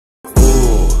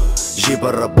جيب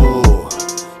الربو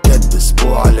كد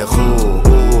اسبوع على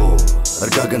خوه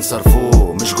رقاق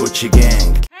نصرفوه مش جوتشي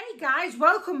جانج. Hey guys,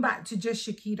 welcome back to Just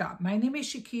Shakira. My name is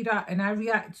Shakira and I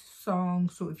react to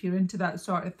songs, so if you're into that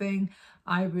sort of thing,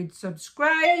 I would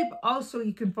subscribe. Also,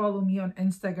 you can follow me on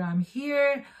Instagram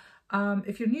here.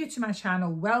 If you're new to my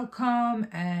channel, welcome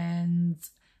and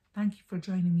thank you for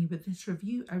joining me with this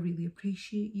review. I really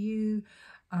appreciate you.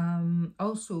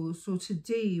 So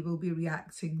today we'll be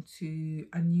reacting to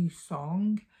a new song.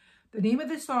 The name of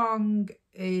the song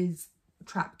is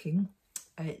Trap King.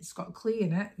 It's got Klay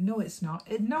in it. No, it's not.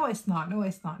 No, it's not. No,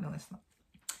 it's not. No, it's not.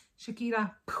 Shakira.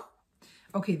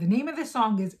 Okay, the name of the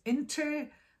song is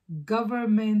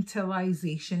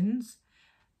Intergouvernementalisations.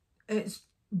 It's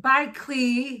by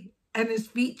Klay and it's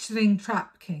featuring Trap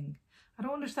King. I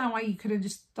don't understand why you couldn't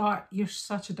just start. You're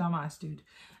such a dumbass, dude.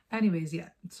 Anyways,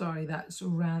 yeah, sorry, that's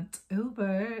rant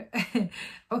over.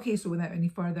 Okay, so without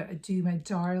any further ado, my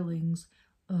darlings,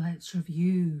 let's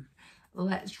review.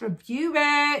 Let's review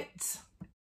it.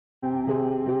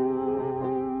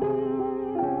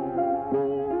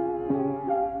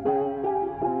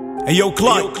 Hey, yo,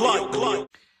 Klay.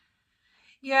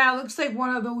 Yeah, it looks like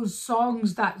one of those songs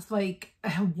that's like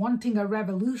wanting a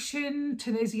revolution.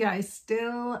 Tunisia is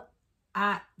still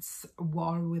at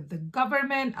war with the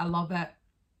government. I love it.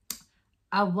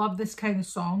 I love this kind of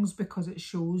songs because it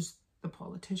shows the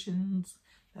politicians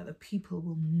that the people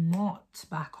will not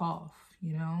back off,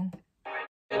 you know?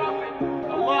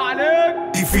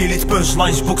 Do you feel it punch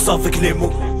lines books off a climo?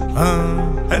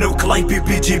 أنا وكلاي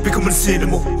بيجي بكم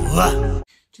نسينمو. Do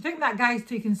you think that guy's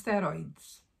taking steroids?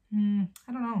 I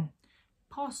don't know.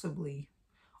 Possibly.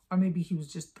 Or maybe he was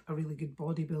just a really good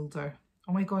bodybuilder.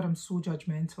 Oh my god, I'm so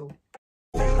judgmental.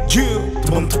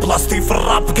 ضمنت بلاستي في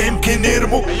الراب جيم كي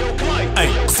نيرمو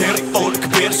اي قصير طول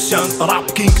كبير الشان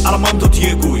راب كينج ارماندو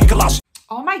دييغو يكلاش.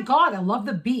 Oh my god, I love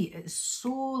the beat. It's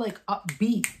so like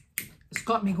upbeat. It's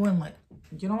got me going like,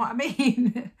 you know what I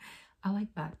mean? I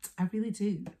like that. I really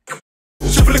do.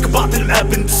 شوف لك باطل مع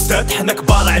بنت ستات حنا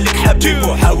كبار عليك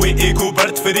حبيبو حاوي ايكو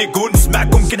برد فريقو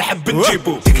نسمعكم كنحب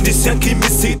نجيبو تكنيسيان كي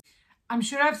ميسي. I'm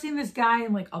sure I've seen this guy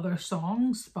in like other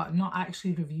songs, but not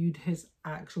actually reviewed his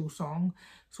actual song.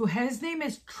 So his name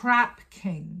is Trap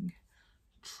King.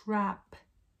 Trap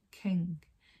King.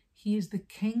 He is the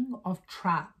king of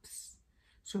traps.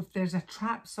 So if there's a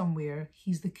trap somewhere,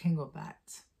 he's the king of that.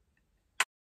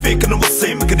 فيك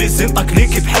نوصي مكنيزين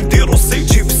تكنيكي بحال ديرو الصي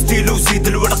جيب ستيلو وزيد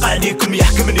الورقة عليكم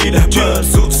يحكمني الهجال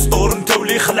سود سطور انت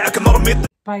ولي خلعك نرمي.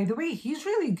 By the way, he's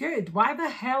really good. Why the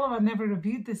hell have I never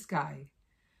reviewed this guy?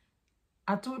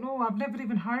 I don't know. I've never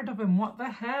even heard of him. What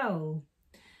the hell?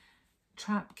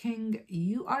 Trap King,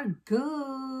 you are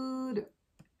good.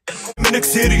 منك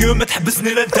سيريو ما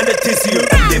تحبسني لا انت لا تيسيو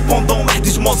انديبوندون ما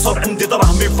حديش مونسور عندي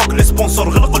دراهمي فوق لي سبونسور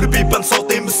غلقوا البيبان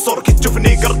صوتي من السور كي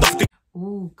تشوفني قرطفتي.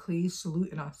 Oh, Clay's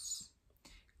saluting us.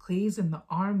 Clay's in the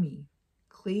army.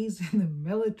 Clay's in the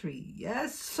military.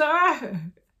 Yes, sir.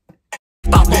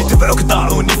 تبعوك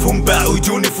ضاعوني فهم باعوا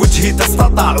يجوني في وجهي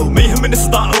تستطاعوا ما يهمني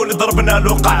صداعوا اللي ضربنا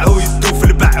له قاعوا يدو في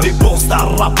الباع لي بوست تاع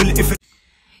الراب الافر.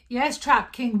 Yes,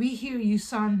 Trap King, we hear you,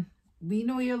 son. We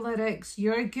know your lyrics.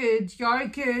 You're good. You're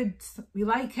good. We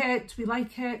like it. We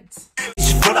like it.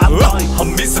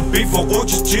 همي سبي فوق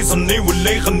تجيزني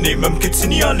ولا يغني ما ممكن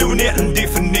تنيالوني عندي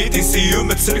في النيت يسيو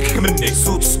ما تسلكك مني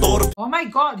صوت سطور. Oh my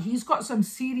god, he's got some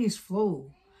serious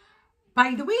flow. By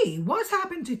the way, what's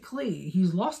happened to Klay?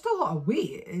 He's lost a lot of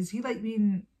weight. Is he like been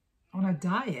on a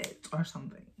diet or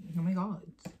something? Oh my god.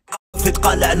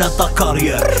 تقال على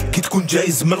تكارير كي تكون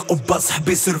جايز من القبة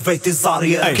صاحبي سيرفيتي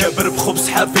زارية كابر بخبز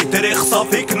حافي تاريخ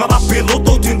صافي كنا رابي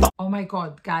لوطوتين. Oh my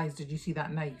god, guys, did you see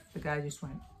that knife? The guy just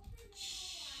went,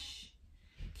 shh,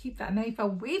 keep that knife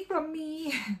away from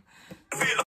me.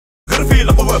 غير في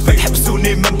القوافي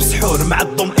حبسوني ما مسحور مع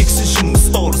الضم اكسجن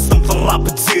ستور صمت الراب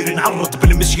تزيري نعرض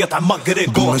بالمشية تاع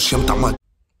ماغريغور.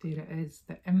 There it is,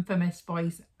 the infamous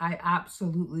voice. I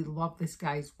absolutely love this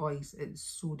guy's voice. It's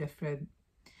so different.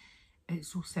 It's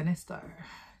so sinister,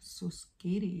 so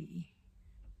scary,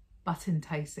 but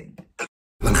enticing.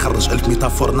 نخرج ألف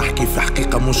ميتافور نحكي في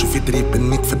حقيقة مش في دريب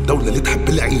النيت في الدولة اللي تحب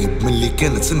العيب من اللي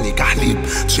كانت سني كحليب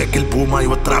تشاكل بوماي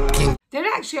والتراب كينج.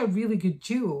 They're actually a really good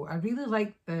duo. I really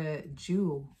like the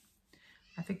duo.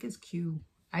 I think it's cute.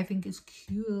 I think it's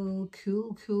cool.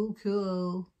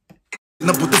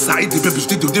 نبوت السعيدي باب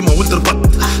جديد وديما ولد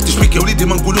ربط تشبيك يا وليدي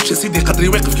ما نقولوش يا سيدي قدري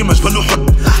واقف كيما جبل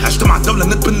وحد عشت مع الدولة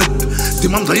ند بالند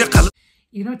ديما مضيقة.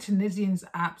 You know, Tunisians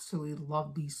absolutely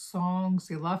love these songs.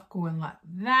 They love going like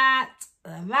that.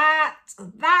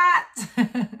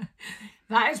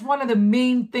 That is one of the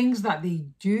main things that they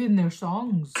do in their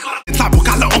songs.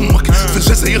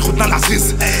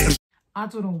 I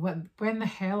don't know when the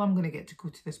hell I'm going to get to go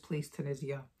to this place,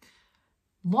 Tunisia.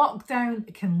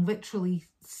 Lockdown can literally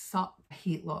suck. I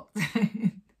hate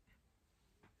lockdown.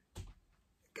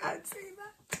 Can't say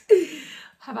that.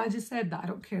 Have I just said that? I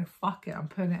don't care. Fuck it. I'm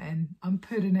putting it in. I'm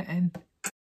putting it in.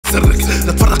 سرك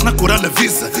لا تفرقنا كورا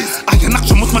لفيزا احيا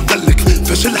نقش موت ما تدلك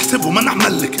فاشل حساب وما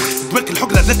نعملك تبارك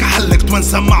الحقرة لك حلك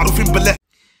توانسة معروفين بالله.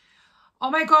 Oh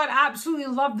my god, I absolutely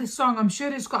love this song. I'm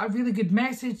sure it's got a really good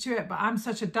message to it, but I'm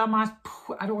such a dumbass.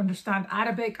 I don't understand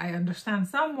Arabic. I understand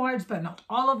some words, but not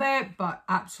all of it, but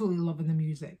absolutely loving the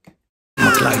music.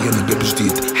 مطلع ياني باب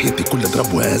جديد حياتي كل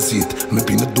ضرب وهزيد ما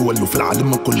بين الدول وفي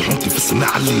العالم كل حومتي في السماء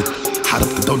عليت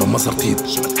حاربت الدولة ما صرتيت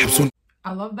حبسوني.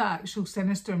 I love the actual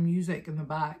sinister music in the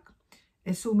back.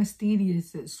 It's so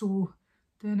mysterious. It's so...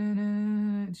 Do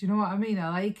you know what I mean? I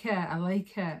like it. I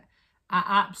like it. I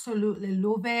absolutely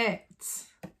love it.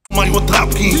 ماي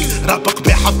وتراب كينج رابك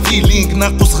بيحط في لينك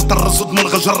ناقص خطر الرصد من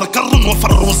غجر كرن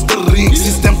وفر وسط الرينج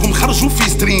سيستمكم خرجوا في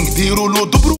سترينج ديروا له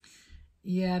دبروا.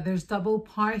 Yeah, there's double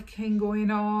parking going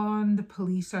on. The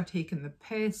police are taking the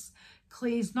piss.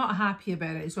 Clay's not happy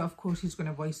about it, so of course he's going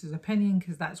to voice his opinion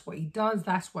because that's what he does.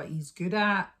 That's what he's good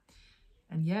at.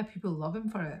 And yeah, people love him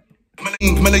for it.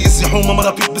 ملايين الزحومة ما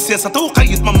رابيك بالسياسة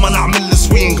توقيت ماما نعمل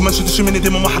سوينغ ما شدش مني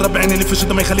ديما محرب عيني في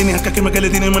شدة ما يخليني هكا كيما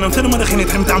قال ديني ما نمثل ما رخيني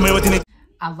تحمي تعمي وديني.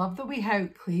 I love the way how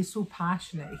Clay's so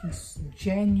passionate. He's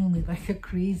genuinely like a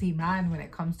crazy man when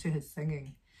it comes to his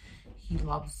singing. He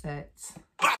loves it.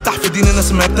 تحت دين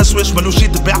الناس ما تسواش مالوش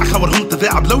يتباع خاورهم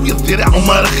تداعب لو يضيع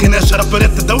وما رخيناش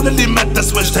رابرات الدولة اللي ما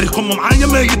تسواش تاريخهم معايا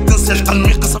ما يتنساش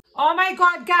قلمي قصر. Oh my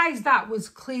god, guys, that was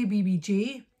Klay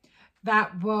BBG. That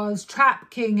was Trap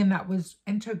King, and that was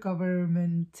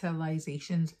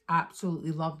Intergouvernementalisations.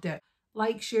 Absolutely loved it.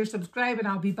 Like, share, subscribe, and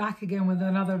I'll be back again with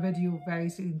another video very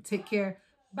soon. Take care.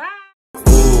 Bye.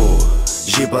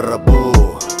 جيب الربو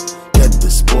كد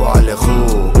اسبوع على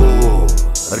اخوه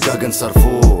رقاق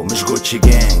نصرفوه مش جوتشي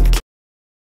جانج